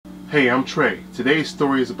Hey, I'm Trey. Today's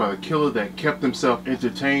story is about a killer that kept himself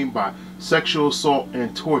entertained by sexual assault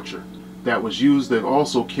and torture that was used to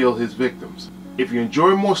also kill his victims. If you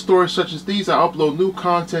enjoy more stories such as these, I upload new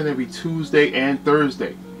content every Tuesday and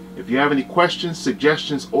Thursday. If you have any questions,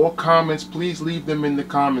 suggestions, or comments, please leave them in the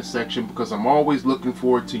comment section because I'm always looking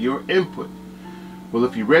forward to your input. Well,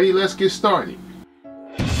 if you're ready, let's get started.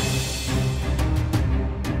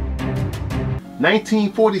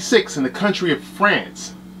 1946 in the country of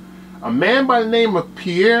France. A man by the name of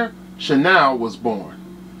Pierre Chanel was born.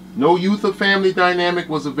 No youth or family dynamic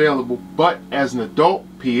was available, but as an adult,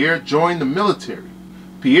 Pierre joined the military.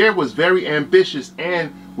 Pierre was very ambitious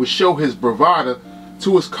and would show his bravado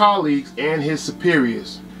to his colleagues and his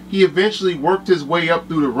superiors. He eventually worked his way up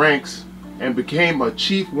through the ranks and became a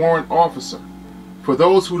chief warrant officer. For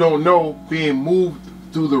those who don't know, being moved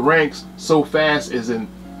through the ranks so fast is an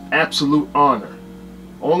absolute honor.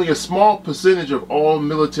 Only a small percentage of all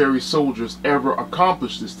military soldiers ever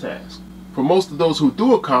accomplish this task. For most of those who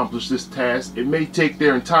do accomplish this task, it may take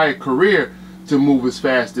their entire career to move as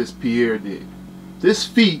fast as Pierre did. This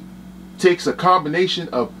feat takes a combination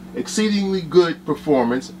of exceedingly good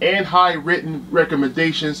performance and high written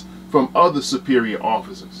recommendations from other superior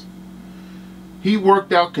officers. He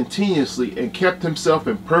worked out continuously and kept himself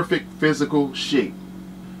in perfect physical shape.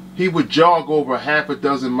 He would jog over half a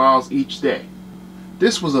dozen miles each day.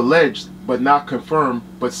 This was alleged but not confirmed,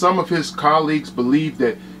 but some of his colleagues believed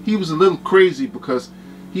that he was a little crazy because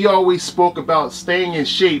he always spoke about staying in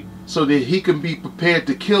shape so that he can be prepared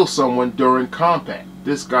to kill someone during combat.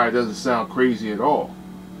 This guy doesn't sound crazy at all.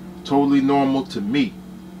 Totally normal to me.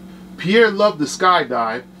 Pierre loved to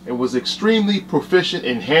skydive and was extremely proficient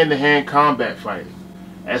in hand-to-hand combat fighting.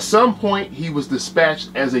 At some point, he was dispatched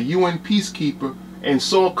as a UN peacekeeper and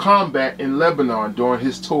saw combat in Lebanon during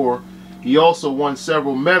his tour. He also won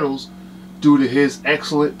several medals due to his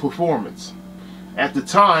excellent performance. At the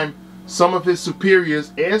time, some of his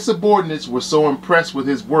superiors and subordinates were so impressed with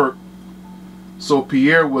his work, so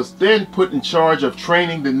Pierre was then put in charge of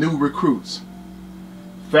training the new recruits.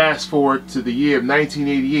 Fast forward to the year of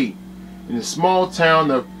 1988, in the small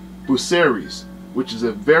town of Buceres, which is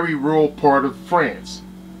a very rural part of France.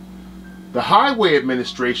 The Highway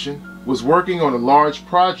Administration was working on a large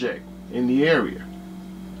project in the area.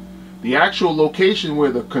 The actual location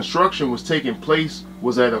where the construction was taking place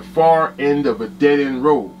was at a far end of a dead-end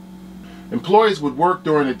road. Employees would work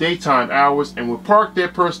during the daytime hours and would park their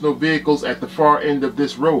personal vehicles at the far end of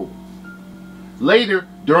this road. Later,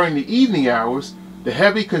 during the evening hours, the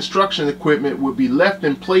heavy construction equipment would be left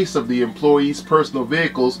in place of the employees' personal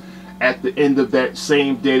vehicles at the end of that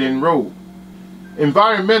same dead-end road.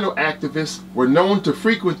 Environmental activists were known to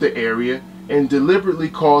frequent the area and deliberately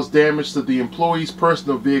cause damage to the employees'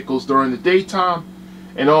 personal vehicles during the daytime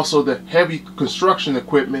and also the heavy construction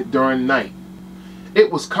equipment during the night.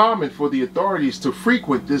 It was common for the authorities to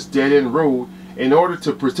frequent this dead-end road in order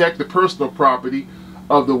to protect the personal property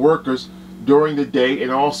of the workers during the day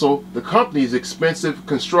and also the company's expensive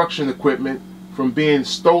construction equipment from being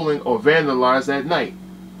stolen or vandalized at night.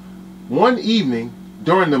 One evening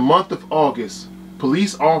during the month of August,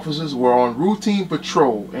 police officers were on routine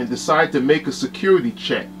patrol and decided to make a security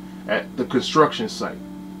check at the construction site.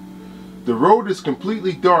 The road is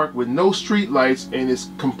completely dark with no street lights and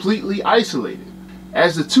is completely isolated.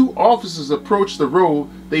 As the two officers approached the road,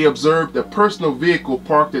 they observed a personal vehicle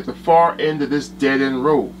parked at the far end of this dead-end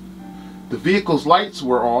road. The vehicle's lights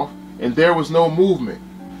were off and there was no movement.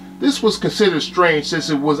 This was considered strange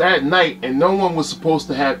since it was at night and no one was supposed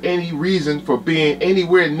to have any reason for being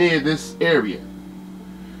anywhere near this area.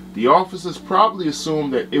 The officers probably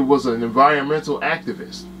assumed that it was an environmental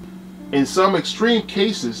activist. In some extreme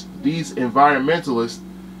cases, these environmentalists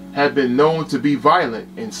have been known to be violent,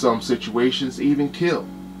 in some situations even kill.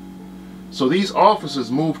 So these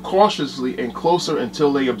officers moved cautiously and closer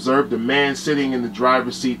until they observed a man sitting in the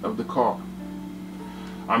driver's seat of the car.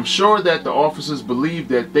 I'm sure that the officers believed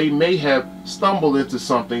that they may have stumbled into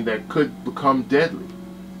something that could become deadly.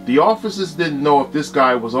 The officers didn't know if this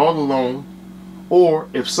guy was all alone or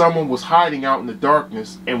if someone was hiding out in the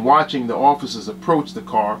darkness and watching the officers approach the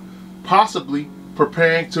car, possibly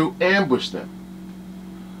preparing to ambush them.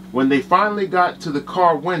 When they finally got to the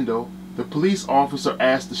car window, the police officer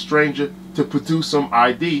asked the stranger to produce some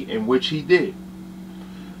ID, in which he did.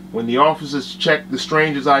 When the officers checked the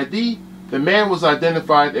stranger's ID, the man was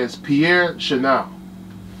identified as Pierre Chanel.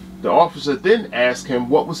 The officer then asked him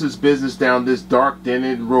what was his business down this dark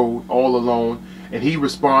dead-end road all alone, and he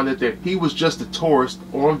responded that he was just a tourist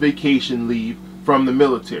on vacation leave from the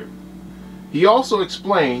military. He also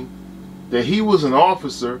explained that he was an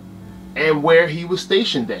officer and where he was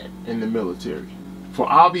stationed at in the military.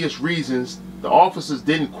 For obvious reasons, the officers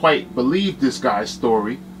didn't quite believe this guy's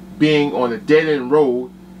story, being on a dead-end road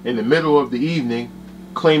in the middle of the evening,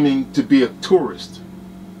 claiming to be a tourist.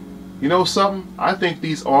 You know something? I think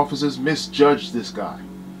these officers misjudged this guy.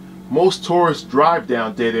 Most tourists drive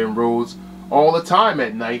down dead-end roads all the time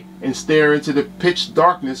at night and stare into the pitch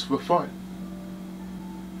darkness for fun.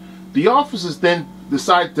 The officers then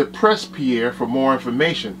decided to press Pierre for more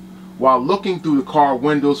information, while looking through the car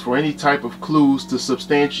windows for any type of clues to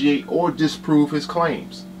substantiate or disprove his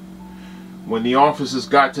claims. When the officers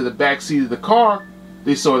got to the back seat of the car,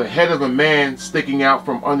 they saw the head of a man sticking out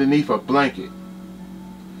from underneath a blanket.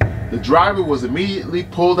 The driver was immediately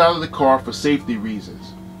pulled out of the car for safety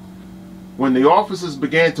reasons. When the officers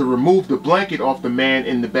began to remove the blanket off the man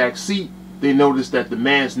in the back seat, they noticed that the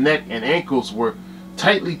man's neck and ankles were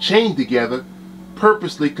tightly chained together,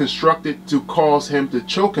 purposely constructed to cause him to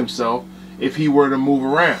choke himself if he were to move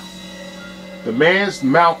around. The man's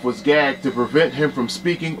mouth was gagged to prevent him from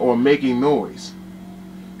speaking or making noise.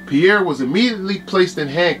 Pierre was immediately placed in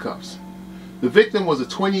handcuffs. The victim was a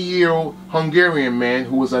 20-year-old Hungarian man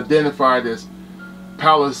who was identified as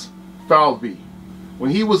Paulus Falvi.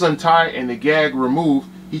 When he was untied and the gag removed,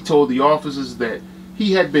 he told the officers that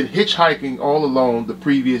he had been hitchhiking all alone the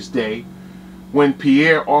previous day when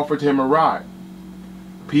Pierre offered him a ride.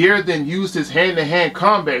 Pierre then used his hand-to-hand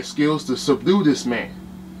combat skills to subdue this man.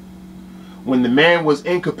 When the man was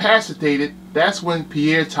incapacitated, that's when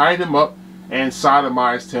Pierre tied him up and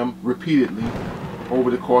sodomized him repeatedly over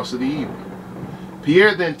the course of the evening.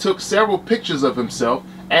 Pierre then took several pictures of himself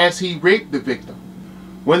as he raped the victim.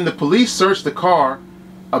 When the police searched the car,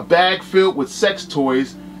 a bag filled with sex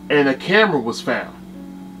toys and a camera was found.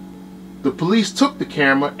 The police took the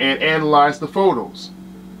camera and analyzed the photos.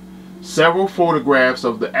 Several photographs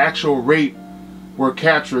of the actual rape were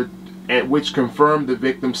captured, which confirmed the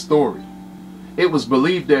victim's story. It was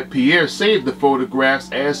believed that Pierre saved the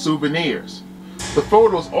photographs as souvenirs. The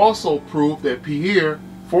photos also proved that Pierre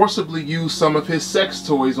forcibly used some of his sex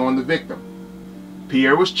toys on the victim.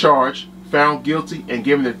 Pierre was charged, found guilty, and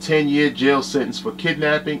given a 10-year jail sentence for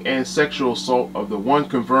kidnapping and sexual assault of the one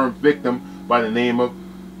confirmed victim by the name of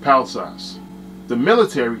Paulus. The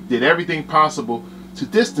military did everything possible to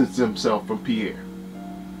distance themselves from Pierre.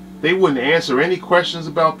 They wouldn't answer any questions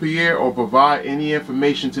about Pierre or provide any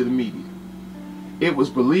information to the media. It was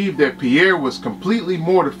believed that Pierre was completely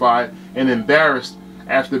mortified and embarrassed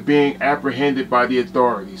after being apprehended by the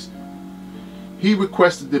authorities. He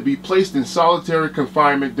requested to be placed in solitary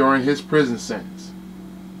confinement during his prison sentence.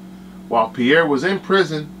 While Pierre was in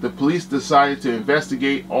prison, the police decided to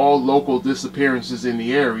investigate all local disappearances in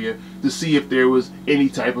the area to see if there was any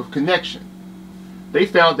type of connection. They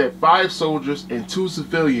found that 5 soldiers and 2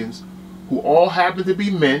 civilians, who all happened to be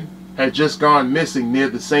men, had just gone missing near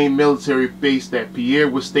the same military base that Pierre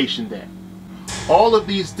was stationed at. All of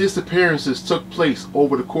these disappearances took place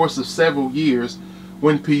over the course of several years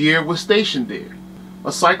when Pierre was stationed there.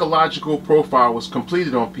 A psychological profile was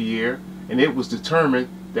completed on Pierre, and it was determined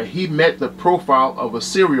that he met the profile of a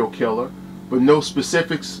serial killer, but no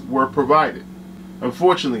specifics were provided.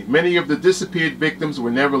 Unfortunately, many of the disappeared victims were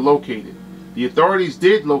never located. The authorities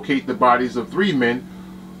did locate the bodies of 3 men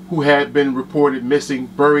who had been reported missing,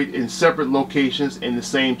 buried in separate locations in the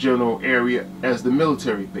same general area as the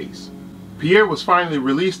military base. Pierre was finally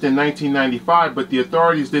released in 1995, but the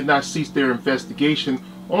authorities did not cease their investigation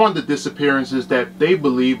on the disappearances that they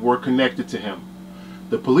believed were connected to him.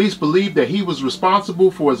 The police believed that he was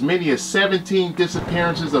responsible for as many as 17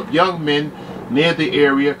 disappearances of young men near the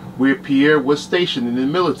area where Pierre was stationed in the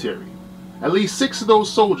military. At least 6 of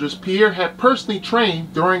those soldiers Pierre had personally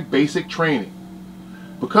trained during basic training.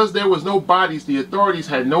 Because there was no bodies, the authorities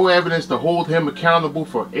had no evidence to hold him accountable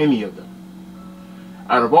for any of them.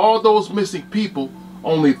 Out of all those missing people,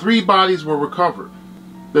 only 3 bodies were recovered.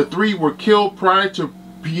 The 3 were killed prior to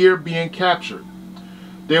Pierre being captured.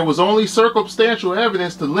 There was only circumstantial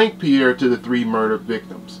evidence to link Pierre to the 3 murder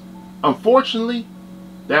victims. Unfortunately,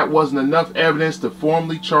 that wasn't enough evidence to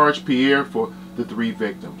formally charge Pierre for the 3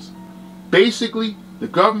 victims. Basically, the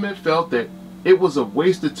government felt that it was a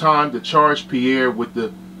waste of time to charge Pierre with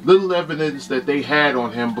the little evidence that they had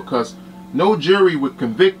on him, because no jury would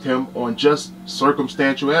convict him on just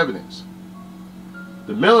circumstantial evidence.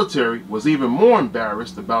 The military was even more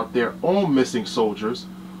embarrassed about their own missing soldiers,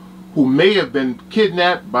 who may have been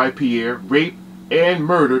kidnapped by Pierre, raped, and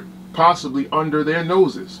murdered, possibly under their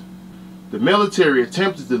noses. The military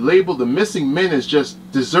attempted to label the missing men as just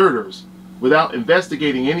deserters without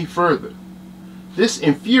investigating any further. This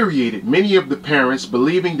infuriated many of the parents,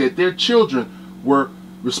 believing that their children were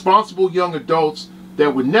responsible young adults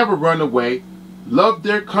that would never run away, loved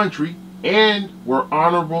their country, and were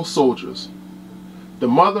honorable soldiers. The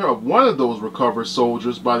mother of one of those recovered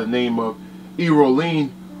soldiers, by the name of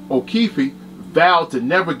Eroline O'Keefe, vowed to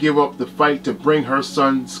never give up the fight to bring her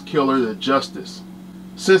son's killer to justice.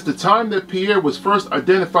 Since the time that Pierre was first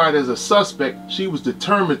identified as a suspect, she was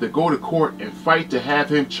determined to go to court and fight to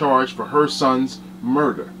have him charged for her son's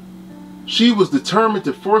murder. She was determined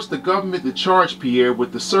to force the government to charge Pierre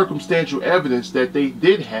with the circumstantial evidence that they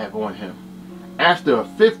did have on him. After a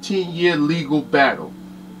 15-year legal battle,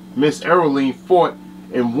 Miss Eroline fought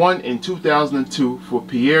and won in 2002 for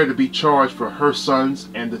Pierre to be charged for her sons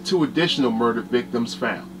and the 2 additional murder victims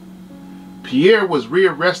found. Pierre was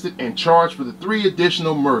rearrested and charged for the 3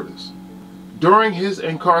 additional murders. During his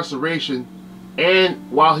incarceration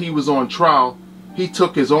and while he was on trial, he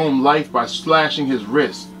took his own life by slashing his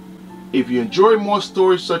wrist. If you enjoy more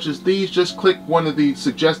stories such as these, just click one of the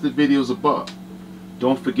suggested videos above.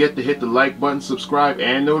 Don't forget to hit the like button, subscribe,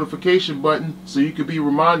 and notification button so you can be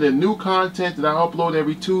reminded of new content that I upload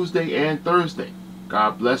every Tuesday and Thursday.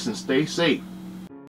 God bless and stay safe.